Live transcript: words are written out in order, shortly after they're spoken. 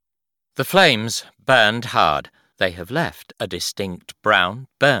The flames burned hard. They have left a distinct brown,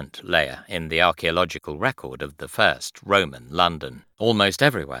 burnt layer in the archaeological record of the first Roman London, almost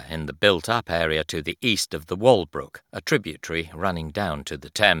everywhere in the built-up area to the east of the Walbrook, a tributary running down to the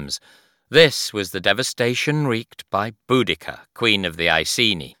Thames. This was the devastation wreaked by Boudica, queen of the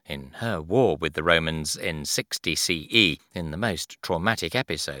Iceni, in her war with the Romans in 60 CE, in the most traumatic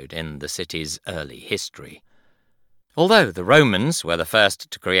episode in the city's early history. Although the Romans were the first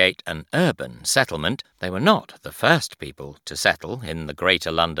to create an urban settlement, they were not the first people to settle in the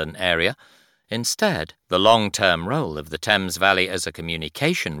Greater London area. Instead, the long-term role of the Thames Valley as a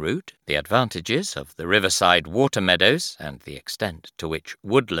communication route, the advantages of the riverside water meadows, and the extent to which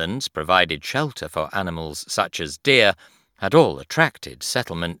woodlands provided shelter for animals such as deer, had all attracted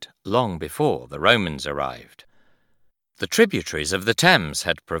settlement long before the Romans arrived. The tributaries of the Thames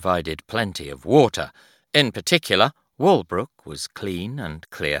had provided plenty of water. In particular, Walbrook was clean and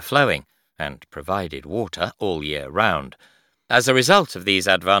clear-flowing, and provided water all year round. As a result of these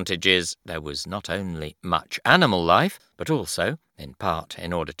advantages, there was not only much animal life, but also, in part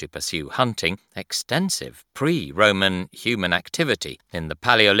in order to pursue hunting, extensive pre-Roman human activity in the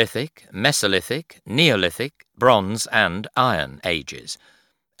Paleolithic, Mesolithic, Neolithic, Bronze and Iron ages.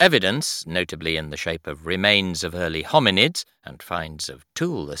 Evidence, notably in the shape of remains of early hominids and finds of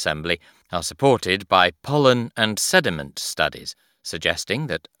tool assembly, are supported by pollen and sediment studies, suggesting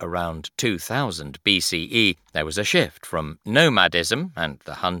that around 2000 BCE there was a shift from nomadism and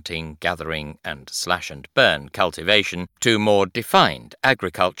the hunting, gathering and slash-and-burn cultivation to more defined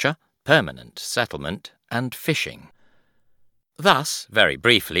agriculture, permanent settlement and fishing. Thus, very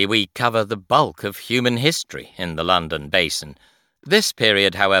briefly, we cover the bulk of human history in the London Basin. This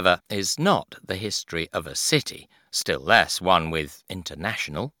period, however, is not the history of a city, still less one with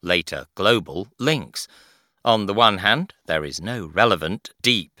international, later global, links. On the one hand, there is no relevant,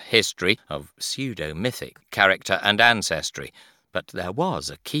 deep history of pseudo-mythic character and ancestry, but there was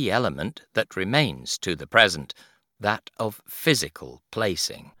a key element that remains to the present, that of physical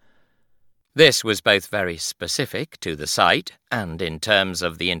placing. This was both very specific to the site and in terms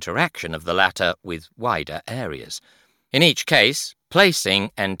of the interaction of the latter with wider areas. In each case,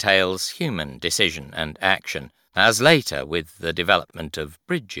 placing entails human decision and action, as later with the development of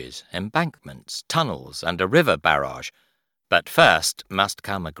bridges, embankments, tunnels, and a river barrage. But first must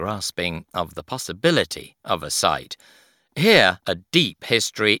come a grasping of the possibility of a site. Here, a deep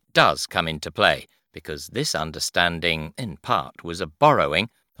history does come into play, because this understanding, in part, was a borrowing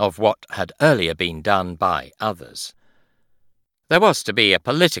of what had earlier been done by others. There was to be a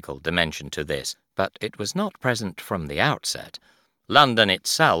political dimension to this, but it was not present from the outset. London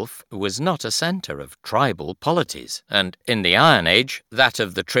itself was not a centre of tribal polities, and in the Iron Age, that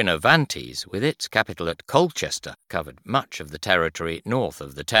of the Trinovantes, with its capital at Colchester, covered much of the territory north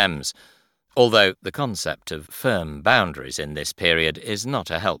of the Thames, although the concept of firm boundaries in this period is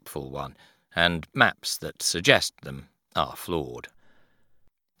not a helpful one, and maps that suggest them are flawed.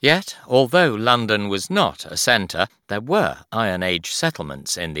 Yet, although London was not a centre, there were Iron Age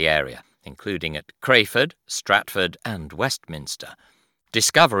settlements in the area, including at Crayford, Stratford and Westminster.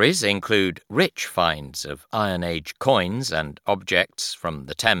 Discoveries include rich finds of Iron Age coins and objects from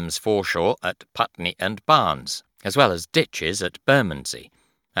the Thames foreshore at Putney and Barnes, as well as ditches at Bermondsey.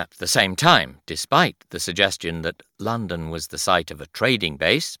 At the same time, despite the suggestion that London was the site of a trading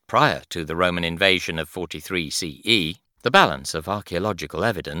base prior to the Roman invasion of 43 CE, the balance of archaeological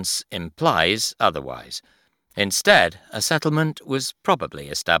evidence implies otherwise. Instead, a settlement was probably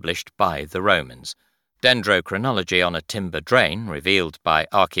established by the Romans. Dendrochronology on a timber drain, revealed by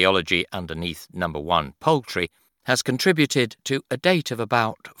archaeology underneath No. 1 Poultry, has contributed to a date of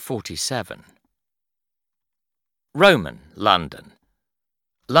about 47. Roman London.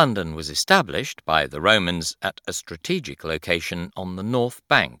 London was established by the Romans at a strategic location on the north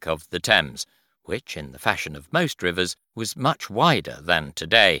bank of the Thames, which, in the fashion of most rivers, was much wider than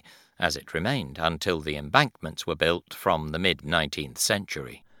today, as it remained until the embankments were built from the mid-19th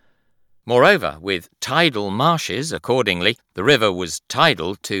century. Moreover, with tidal marshes, accordingly, the river was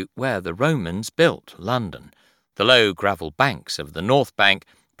tidal to where the Romans built London. The low gravel banks of the north bank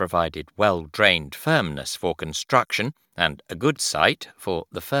provided well-drained firmness for construction and a good site for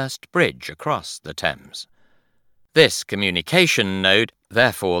the first bridge across the Thames. This communication node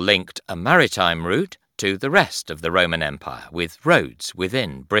therefore linked a maritime route to the rest of the Roman Empire with roads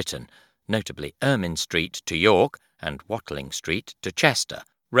within Britain, notably Ermine Street to York and Watling Street to Chester,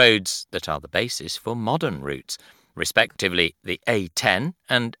 roads that are the basis for modern routes, respectively the A10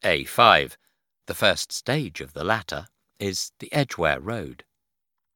 and A5. The first stage of the latter is the Edgware Road.